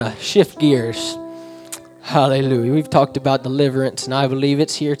Shift gears. Hallelujah. We've talked about deliverance, and I believe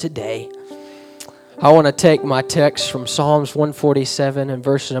it's here today. I want to take my text from Psalms 147 and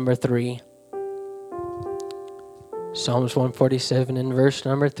verse number 3. Psalms 147 and verse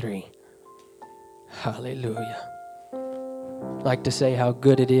number 3. Hallelujah. I'd like to say how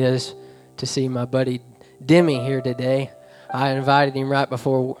good it is to see my buddy Demi here today. I invited him right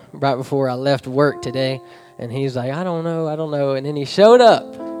before I left work today, and he's like, I don't know, and then he showed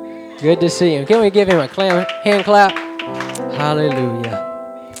up. Good to see him. Can we give him a hand clap? Hallelujah.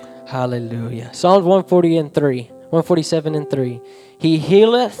 Hallelujah. Psalms 147 and 3. He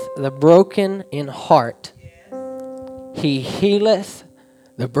healeth the broken in heart. He healeth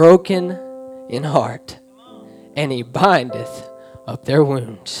the broken in heart, and he bindeth up their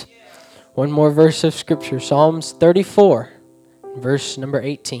wounds. One more verse of scripture, Psalms 34, verse number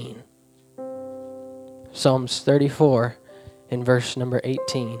 18. Psalms 34 in verse number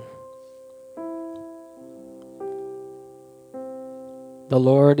 18. The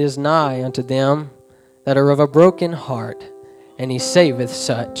Lord is nigh unto them that are of a broken heart, and he saveth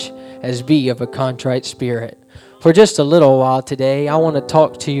such as be of a contrite spirit. For just a little while today, I want to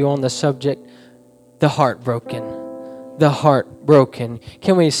talk to you on the subject, the heartbroken. The heartbroken.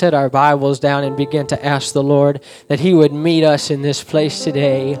 Can we set our Bibles down and begin to ask the Lord that he would meet us in this place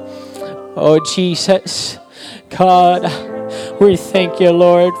today? Oh, Jesus, God, we thank you,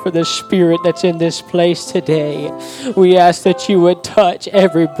 Lord, for the Spirit that's in this place today. We ask that you would touch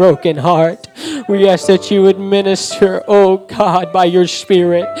every broken heart. We ask that you would minister, oh God, by your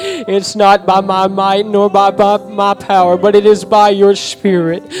Spirit. It's not by my might nor by my power, but it is by your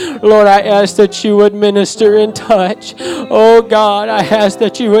Spirit. Lord, I ask that you would minister and touch. Oh God, I ask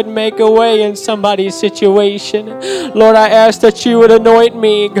that you would make a way in somebody's situation. Lord, I ask that you would anoint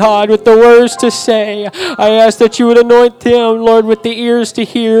me, God, with the words to say. I ask that you would anoint them, Lord, with the ears to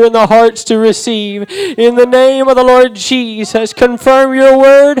hear and the hearts to receive. In the name of the Lord Jesus, confirm your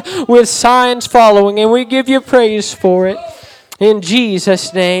word with signs following, and we give you praise for it. In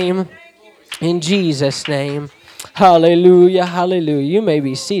Jesus' name. In Jesus' name. Hallelujah, hallelujah. You may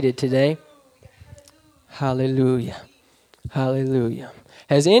be seated today. Hallelujah, hallelujah.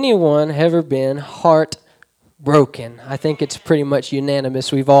 Has anyone ever been heartbroken? I think it's pretty much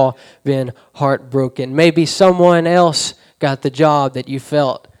unanimous. We've all been heartbroken. Maybe someone else got the job that you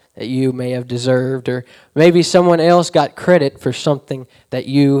felt that you may have deserved, or maybe someone else got credit for something that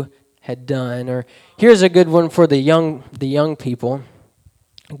you had done. Or here's a good one for the young people.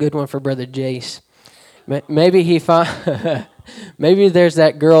 A good one for Brother Jace. Maybe maybe there's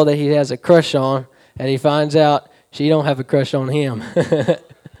that girl that he has a crush on, and he finds out she don't have a crush on him.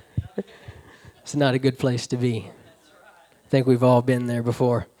 It's not a good place to be. I think we've all been there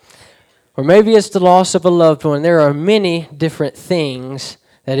before. Or maybe it's the loss of a loved one. There are many different things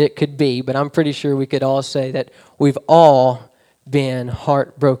that it could be, but I'm pretty sure we could all say that we've all been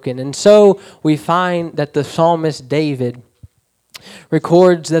heartbroken. And so we find that the psalmist David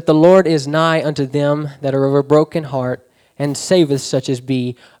records that the Lord is nigh unto them that are of a broken heart, and saveth such as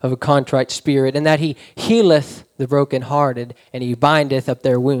be of a contrite spirit, and that he healeth the brokenhearted, and he bindeth up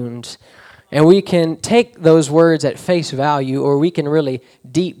their wounds. And we can take those words at face value, or we can really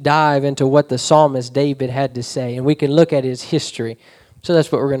deep dive into what the psalmist David had to say, and we can look at his history. So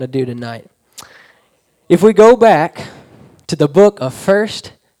that's what we're going to do tonight. If we go back to the book of 1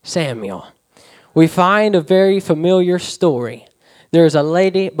 Samuel, we find a very familiar story. There's a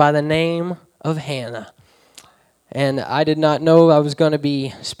lady by the name of Hannah. And I did not know I was going to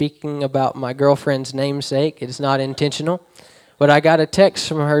be speaking about my girlfriend's namesake. It's not intentional. But I got a text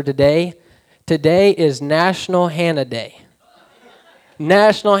from her today. Today is National Hannah Day.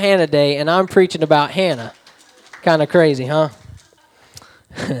 National Hannah Day, and I'm preaching about Hannah. Kind of crazy, huh?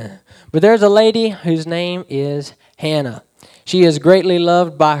 But there's a lady whose name is Hannah. She is greatly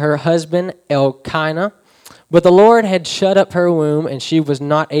loved by her husband, Elkanah. But the Lord had shut up her womb, and she was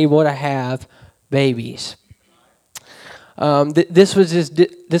not able to have babies. This was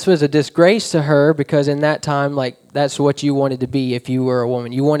a disgrace to her, because in that time, that's what you wanted to be if you were a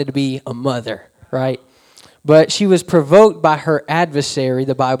woman. You wanted to be a mother, right? But she was provoked by her adversary,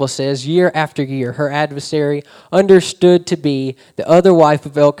 the Bible says, year after year. Her adversary understood to be the other wife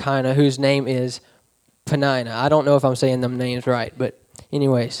of Elkanah, whose name is Peninnah. I don't know if I'm saying them names right, but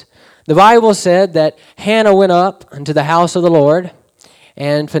anyways. The Bible said that Hannah went up into the house of the Lord,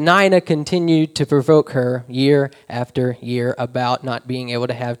 and Peninnah continued to provoke her year after year about not being able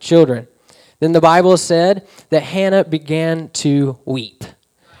to have children. Then the Bible said that Hannah began to weep.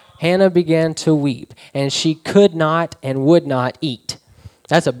 Hannah began to weep, and she could not and would not eat.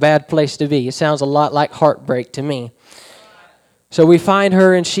 That's a bad place to be. It sounds a lot like heartbreak to me. So we find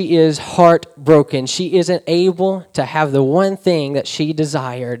her and she is heartbroken. She isn't able to have the one thing that she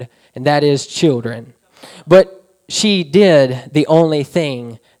desired, and that is children. But she did the only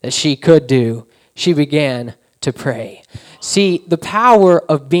thing that she could do. She began to pray. See, the power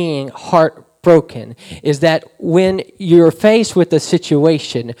of being heartbroken is that when you're faced with a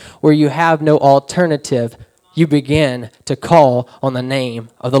situation where you have no alternative, you begin to call on the name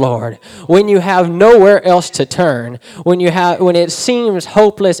of the Lord. When you have nowhere else to turn, when it seems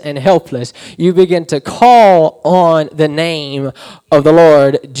hopeless and helpless, you begin to call on the name of the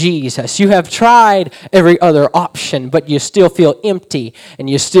Lord Jesus. You have tried every other option, but you still feel empty and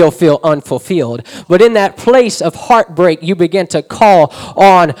you still feel unfulfilled. But in that place of heartbreak, you begin to call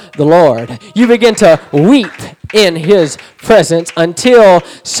on the Lord. You begin to weep in His presence until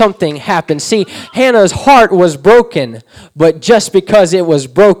something happens. See, Hannah's heart was broken, but just because it was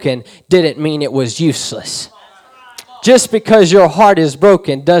broken didn't mean it was useless. Just because your heart is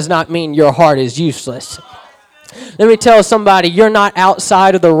broken does not mean your heart is useless. Let me tell somebody, you're not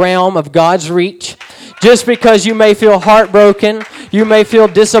outside of the realm of God's reach. Just because you may feel heartbroken, you may feel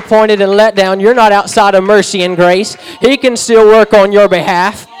disappointed and let down, you're not outside of mercy and grace. He can still work on your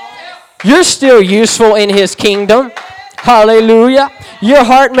behalf. You're still useful in His kingdom. Hallelujah. Your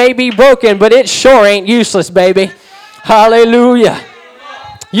heart may be broken, but it sure ain't useless, baby. Hallelujah.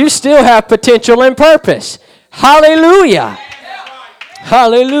 You still have potential and purpose. Hallelujah.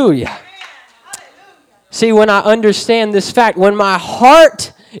 Hallelujah. See, when I understand this fact, when my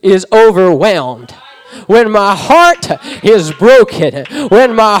heart is overwhelmed, when my heart is broken,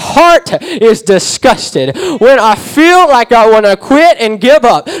 when my heart is disgusted, when I feel like I want to quit and give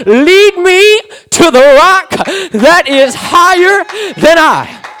up, lead me to the rock that is higher than I.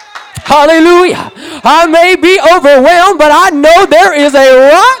 Hallelujah. I may be overwhelmed, but I know there is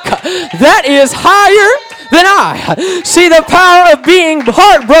a rock that is higher than I. See, the power of being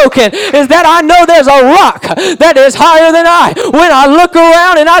heartbroken is that I know there's a rock that is higher than I. When I look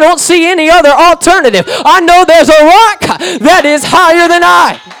around and I don't see any other alternative, I know there's a rock that is higher than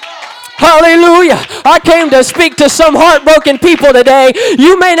I. Hallelujah. I came to speak to some heartbroken people today.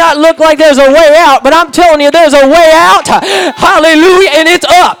 You may not look like there's a way out, but I'm telling you there's a way out. Hallelujah. And it's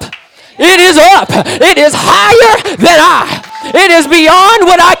up. It is up. It is higher than I. It is beyond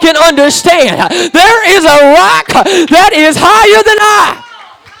what I can understand. There is a rock that is higher than I.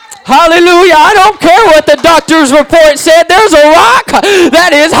 Hallelujah. I don't care what the doctor's report said. There's a rock that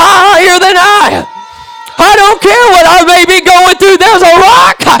is higher than I. I don't care what I may be going through. There's a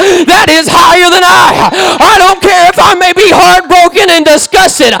rock that is higher than I. I don't care if I may be heartbroken and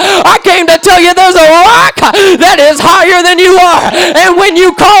disgusted. I came to tell you there's a rock that is higher than you are. And when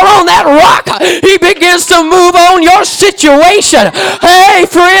you call on that rock, He begins to move on your situation. Hey,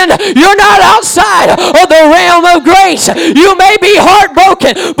 friend, you're not outside of the realm of grace. You may be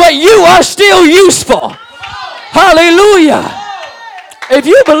heartbroken, but you are still useful. Hallelujah. If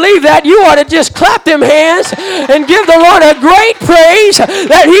you believe that, you ought to just clap them hands and give the Lord a great praise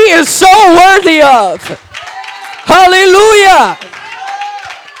that He is so worthy of. Hallelujah.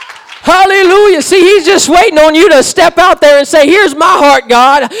 Hallelujah. See, He's just waiting on you to step out there and say, here's my heart,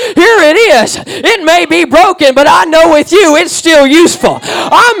 God. Here it is. It may be broken, but I know with you it's still useful.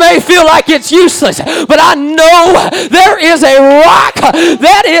 I may feel like it's useless, but I know there is a rock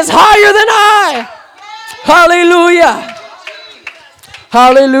that is higher than I. Hallelujah.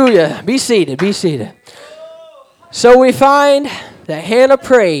 Hallelujah. Be seated. Be seated. So we find that Hannah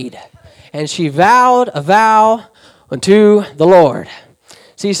prayed and she vowed a vow unto the Lord.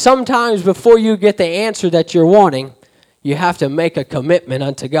 See, sometimes before you get the answer that you're wanting, you have to make a commitment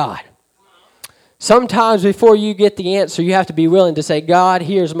unto God. Sometimes before you get the answer, you have to be willing to say, God,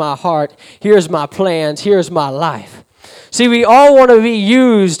 here's my heart. Here's my plans. Here's my life. See, we all want to be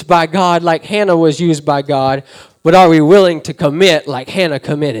used by God like Hannah was used by God. But are we willing to commit like Hannah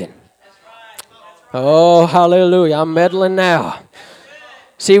committed? Oh, hallelujah. I'm meddling now.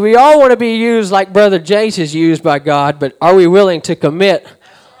 See, we all want to be used like Brother Jace is used by God, but are we willing to commit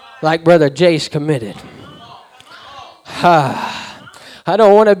like Brother Jace committed? I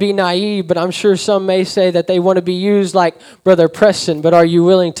don't want to be naive, but I'm sure some may say that they want to be used like Brother Preston, but are you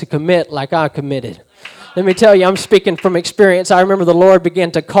willing to commit like I committed? Let me tell you, I'm speaking from experience. I remember the Lord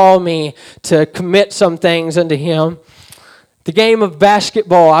began to call me to commit some things unto Him. The game of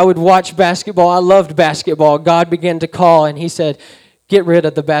basketball, I would watch basketball. I loved basketball. God began to call, and He said, get rid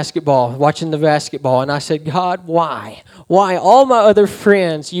of the basketball, watching the basketball. And I said, God, why? Why? All my other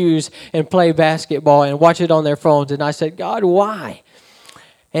friends use and play basketball and watch it on their phones. And I said, God, why?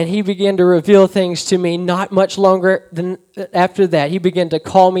 And he began to reveal things to me not much longer than after that. He began to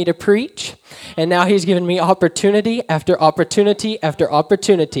call me to preach. And now he's given me opportunity after opportunity after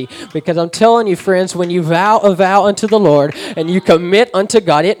opportunity. Because I'm telling you, friends, when you vow a vow unto the Lord and you commit unto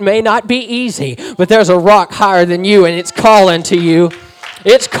God, it may not be easy, but there's a rock higher than you and it's calling to you.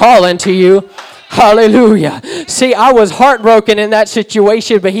 It's calling to you. Hallelujah. See, I was heartbroken in that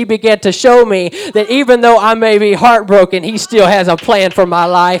situation, but he began to show me that even though I may be heartbroken, he still has a plan for my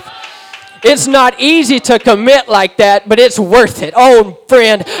life. It's not easy to commit like that, but it's worth it. Oh,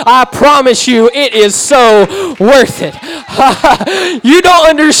 friend, I promise you, it is so worth it. You don't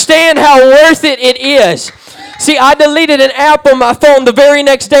understand how worth it is. See, I deleted an app on my phone. The very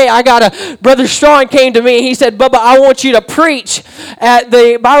next day, Brother Strong came to me and he said, Bubba, I want you to preach at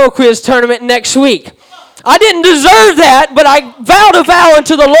the Bible quiz tournament next week. I didn't deserve that, but I vowed a vow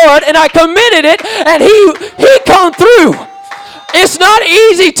unto the Lord and I committed it and he come through. It's not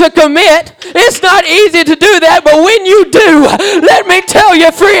easy to commit. It's not easy to do that, but when you do, let me tell you,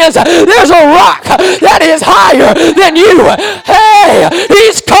 friends, there's a rock that is higher than you. Hey,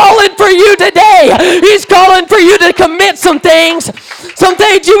 he's calling for you today. He's calling for you to commit some things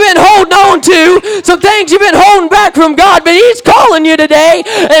you've been holding on to, some things you've been holding back from God, but he's calling you today,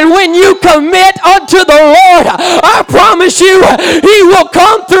 and when you commit unto the Lord, I promise you, he will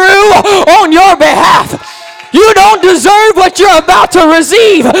come through on your behalf. You don't deserve what you're about to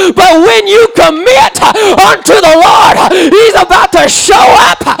receive, but when you commit unto the Lord, he's about to show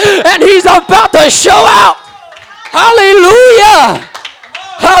up and he's about to show out. Hallelujah.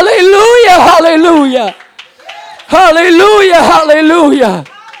 Hallelujah. Hallelujah. Hallelujah. Hallelujah.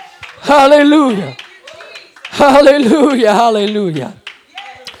 Hallelujah. Hallelujah. Hallelujah.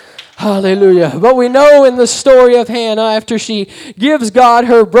 Hallelujah. But we know in the story of Hannah, after she gives God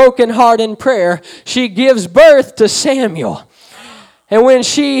her broken heart in prayer, she gives birth to Samuel. And when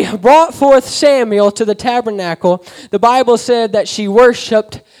she brought forth Samuel to the tabernacle, the Bible said that she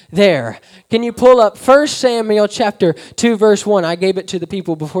worshiped there. Can you pull up 1 Samuel chapter 2, verse 1? I gave it to the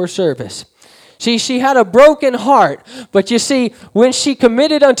people before service. See, she had a broken heart, but you see, when she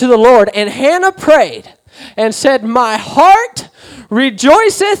committed unto the Lord, and Hannah prayed and said, my heart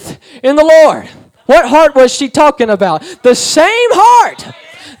rejoiceth in the Lord. What heart was she talking about? The same heart,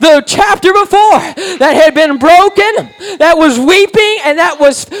 the chapter before, that had been broken, that was weeping, and that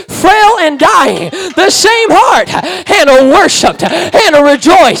was frail and dying. The same heart. Hannah worshiped. Hannah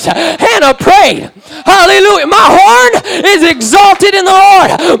rejoiced. Hannah prayed. Hallelujah. My horn is exalted in the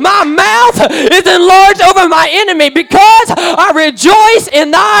Lord. My mouth is enlarged over my enemy because I rejoice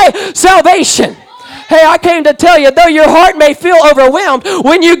in thy salvation. Hey, I came to tell you, though your heart may feel overwhelmed,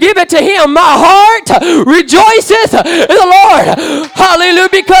 when you give it to him, my heart rejoiceth in the Lord. Hallelujah,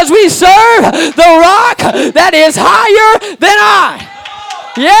 because we serve the rock that is higher than I.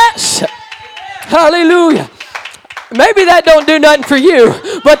 Yes. Hallelujah. Maybe that don't do nothing for you,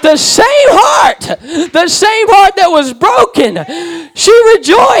 but the same heart that was broken, she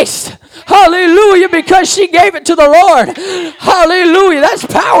rejoiced. Hallelujah, because she gave it to the Lord. Hallelujah. That's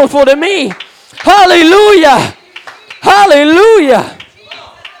powerful to me. Hallelujah. Hallelujah.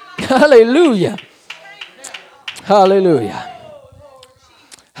 Hallelujah. Hallelujah.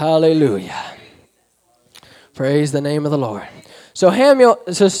 Hallelujah. Praise the name of the Lord. So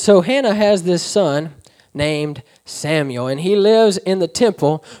Hannah has this son named Samuel, and he lives in the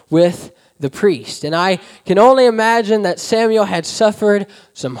temple with the priest. And I can only imagine that Samuel had suffered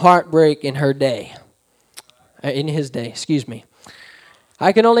some heartbreak in his day.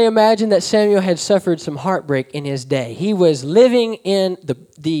 I can only imagine that Samuel had suffered some heartbreak in his day. He was living in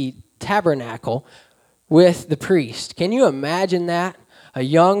the tabernacle with the priest. Can you imagine that? A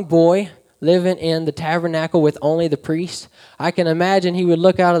young boy living in the tabernacle with only the priest. I can imagine he would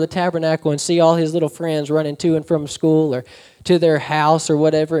look out of the tabernacle and see all his little friends running to and from school or to their house or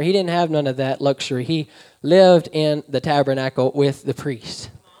whatever. He didn't have none of that luxury. He lived in the tabernacle with the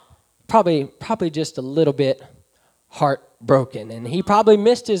priest. Probably just a little bit heartbroken, and he probably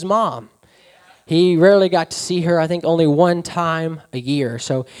missed his mom. He rarely got to see her, I think only one time a year.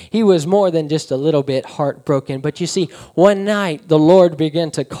 So he was more than just a little bit heartbroken. But you see, one night the Lord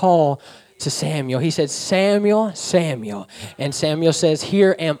began to call to Samuel. He said, Samuel, Samuel. And Samuel says,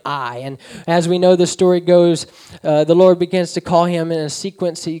 here am I. And as we know the story goes, the Lord begins to call him in a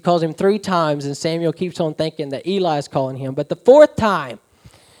sequence. He calls him 3 times, and Samuel keeps on thinking that Eli's calling him. But the fourth time,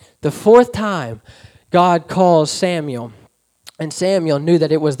 God calls Samuel, and Samuel knew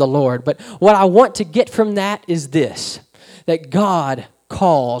that it was the Lord. But what I want to get from that is this, that God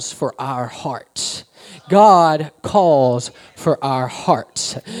calls for our hearts. God calls for our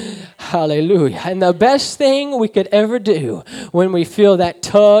hearts. Hallelujah. And the best thing we could ever do when we feel that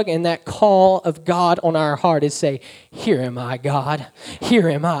tug and that call of God on our heart is say, here am I, God. Here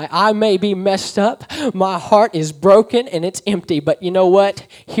am I. I may be messed up. My heart is broken and it's empty. But you know what?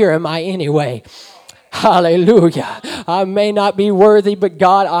 Here am I anyway. Hallelujah. I may not be worthy, but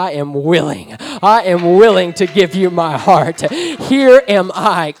God, I am willing. I am willing to give you my heart. Here am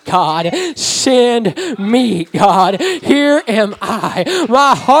I, God. Send me, God. Here am I.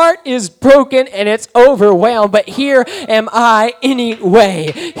 My heart is broken and it's overwhelmed, but here am I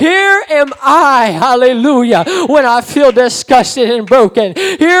anyway. Here am I, hallelujah, when I feel disgusted and broken.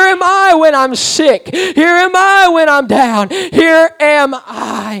 Here am I when I'm sick. Here am I when I'm down. Here am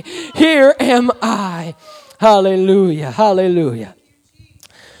I. Here am I. Hallelujah, hallelujah.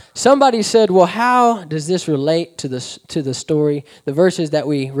 Somebody said, well, how does this relate to the story, the verses that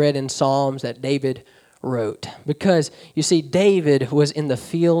we read in Psalms that David wrote? Because, you see, David was in the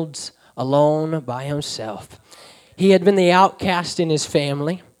fields alone by himself. He had been the outcast in his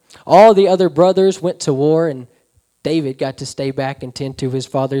family. All the other brothers went to war, and David got to stay back and tend to his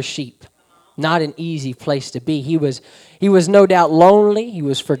father's sheep. Not an easy place to be. He was no doubt lonely. He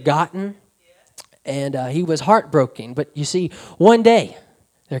was forgotten. And he was heartbroken. But you see, one day,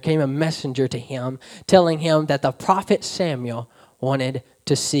 there came a messenger to him telling him that the prophet Samuel wanted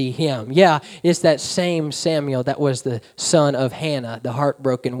to see him. Yeah, it's that same Samuel that was the son of Hannah, the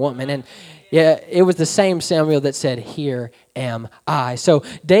heartbroken woman. And yeah, it was the same Samuel that said, here am I. So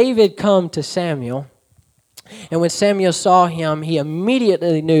David come to Samuel. And when Samuel saw him, he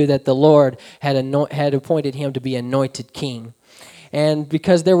immediately knew that the Lord had appointed him to be anointed king. And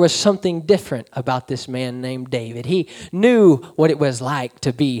because there was something different about this man named David. He knew what it was like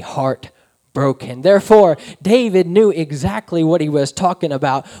to be heartbroken. Therefore, David knew exactly what he was talking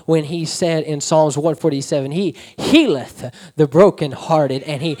about when he said in Psalms 147, he healeth the brokenhearted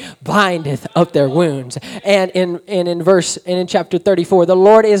and he bindeth up their wounds. And in chapter 34, the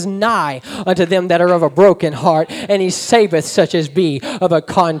Lord is nigh unto them that are of a broken heart, and he saveth such as be of a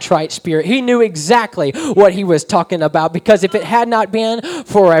contrite spirit. He knew exactly what he was talking about, because if it had not been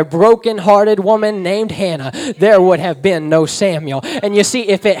for a brokenhearted woman named Hannah, there would have been no Samuel. And you see,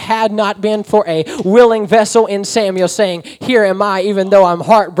 if it had not been for a willing vessel in Samuel saying, here am I, even though I'm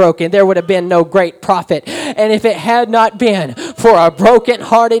heartbroken, there would have been no great prophet. And if it had not been for a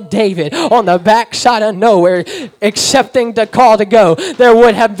broken-hearted David on the backside of nowhere accepting the call to go, there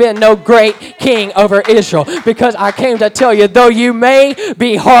would have been no great king over Israel. Because I came to tell you, though you may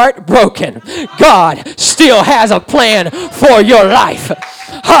be heartbroken, God still has a plan for your life.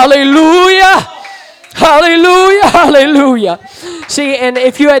 Hallelujah! Hallelujah, hallelujah. See, and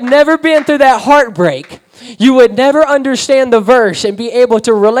if you had never been through that heartbreak, you would never understand the verse and be able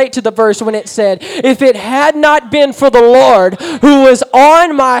to relate to the verse when it said, if it had not been for the Lord who was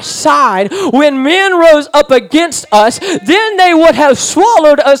on my side, when men rose up against us, then they would have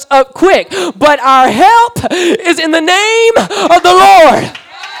swallowed us up quick. But our help is in the name of the Lord.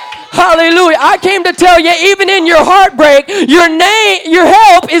 Hallelujah. I came to tell you, even in your heartbreak, your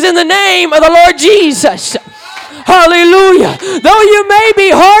help is in the name of the Lord Jesus. Hallelujah. Though you may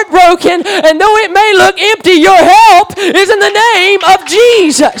be heartbroken and though it may look empty, your help is in the name of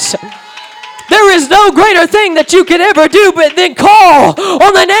Jesus. There is no greater thing that you could ever do but then call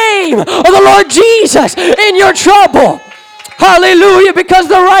on the name of the Lord Jesus in your trouble. Hallelujah, because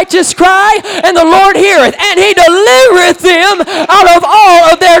the righteous cry and the Lord heareth, and he delivereth them out of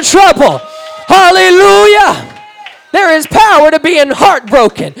all of their trouble. Hallelujah. There is power to being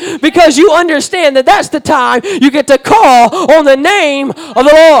heartbroken because you understand that that's the time you get to call on the name of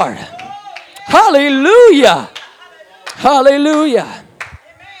the Lord. Hallelujah. Hallelujah.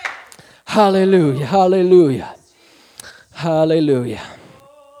 Hallelujah. Hallelujah. Hallelujah.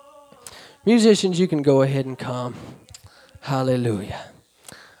 Musicians, you can go ahead and come. Hallelujah.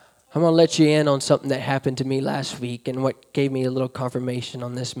 I'm going to let you in on something that happened to me last week and what gave me a little confirmation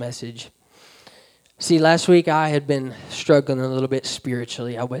on this message. See, last week I had been struggling a little bit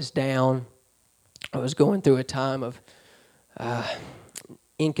spiritually. I was down. I was going through a time of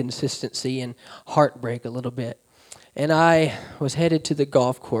inconsistency and heartbreak a little bit. And I was headed to the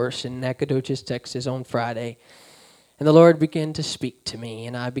golf course in Nacogdoches, Texas on Friday. And the Lord began to speak to me,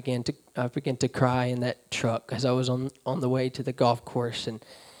 and I began to cry in that truck as I was on the way to the golf course. And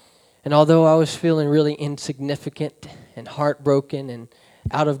although I was feeling really insignificant and heartbroken and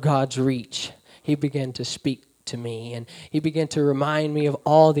out of God's reach, He began to speak to me, and He began to remind me of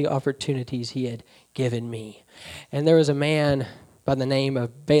all the opportunities He had given me. And there was a man by the name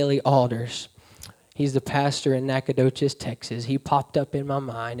of Bailey Alders. He's the pastor in Nacogdoches, Texas. He popped up in my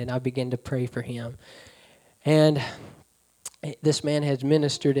mind, and I began to pray for him. And This man has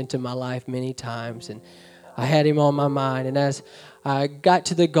ministered into my life many times, and I had him on my mind. And as I got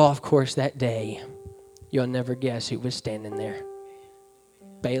to the golf course that day, you'll never guess who was standing there.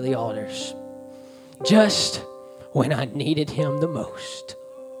 Bailey Alders. Just when I needed him the most.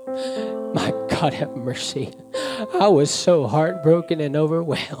 My God, have mercy. I was so heartbroken and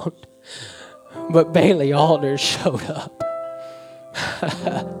overwhelmed. But Bailey Alders showed up.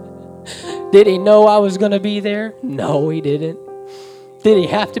 Did he know I was going to be there? No, he didn't. Did he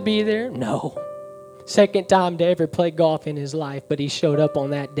have to be there? No. Second time to ever play golf in his life, but he showed up on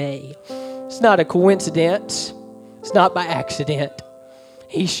that day. It's not a coincidence. It's not by accident.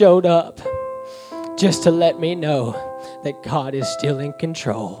 He showed up just to let me know that God is still in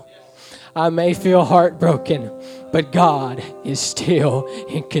control. I may feel heartbroken, but God is still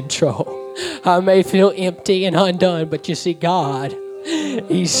in control. I may feel empty and undone, but you see, God,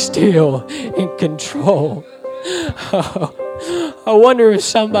 He's still in control. I wonder if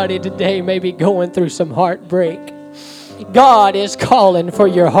somebody today may be going through some heartbreak. God is calling for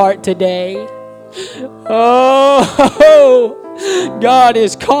your heart today. Oh, God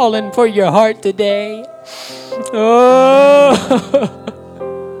is calling for your heart today. Oh,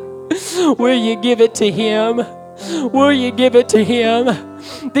 will you give it to Him? Will you give it to Him?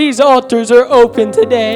 These altars are open today.